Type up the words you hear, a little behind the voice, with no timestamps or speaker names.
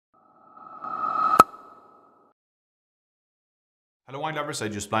Hello wine lovers, I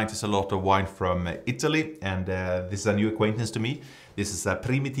just blind test a lot of wine from Italy, and this is a new acquaintance to me. This is a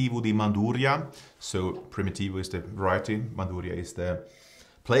Primitivo di Manduria. So Primitivo is the variety, Manduria is the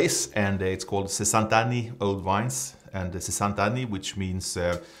place, and it's called Sessantanni old wines, and Sessantanni, which means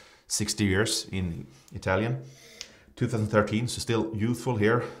 60 years in Italian. 2013, so still youthful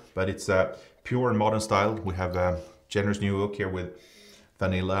here, but it's a pure and modern style. We have a generous new oak here with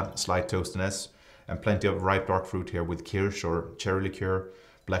vanilla, slight toastiness, and plenty of ripe dark fruit here with kirsch or cherry liqueur,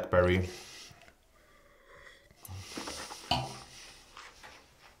 blackberry.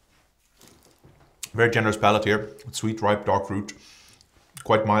 Very generous palate here, sweet ripe dark fruit,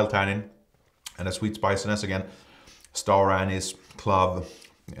 quite mild tannin, and a sweet spiciness again. Star anise, clove,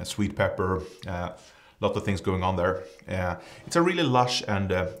 sweet pepper, lot of things going on there. It's a really lush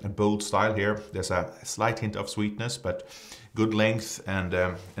and bold style here. There's a slight hint of sweetness, but good length and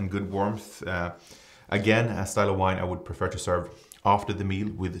good warmth. Again, a style of wine I would prefer to serve after the meal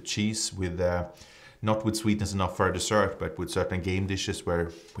with cheese, with not with sweetness enough for a dessert, but with certain game dishes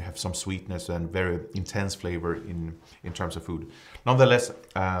where we have some sweetness and very intense flavor in terms of food. Nonetheless,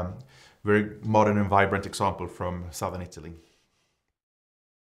 very modern and vibrant example from southern Italy.